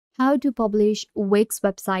How to publish Wix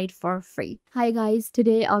website for free. Hi guys,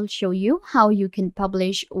 today I'll show you how you can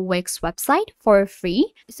publish Wix website for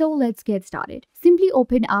free. So let's get started. Simply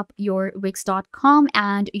open up your wix.com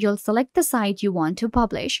and you'll select the site you want to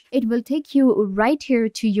publish. It will take you right here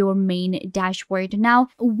to your main dashboard. Now,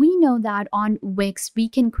 we know that on Wix we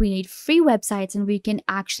can create free websites and we can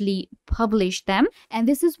actually publish them. And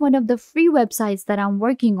this is one of the free websites that I'm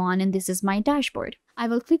working on, and this is my dashboard. I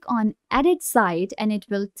will click on edit site and it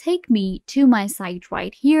will take me to my site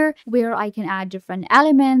right here where I can add different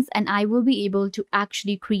elements and I will be able to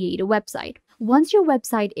actually create a website. Once your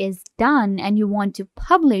website is done and you want to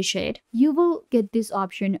publish it, you will get this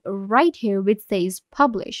option right here which says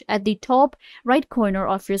publish at the top right corner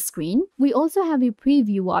of your screen. We also have a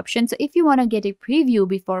preview option. So if you want to get a preview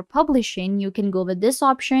before publishing, you can go with this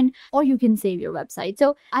option or you can save your website.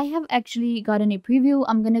 So I have actually gotten a preview.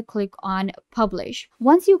 I'm going to click on publish.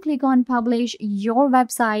 Once you click on publish, your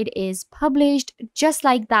website is published just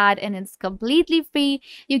like that and it's completely free.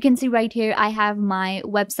 You can see right here, I have my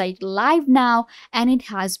website live now and it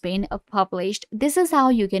has been published. This is how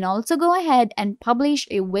you can also go ahead and publish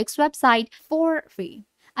a Wix website for free.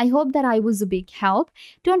 I hope that I was a big help.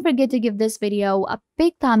 Don't forget to give this video a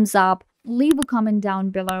big thumbs up, leave a comment down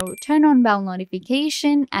below, turn on bell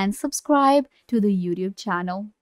notification and subscribe to the YouTube channel.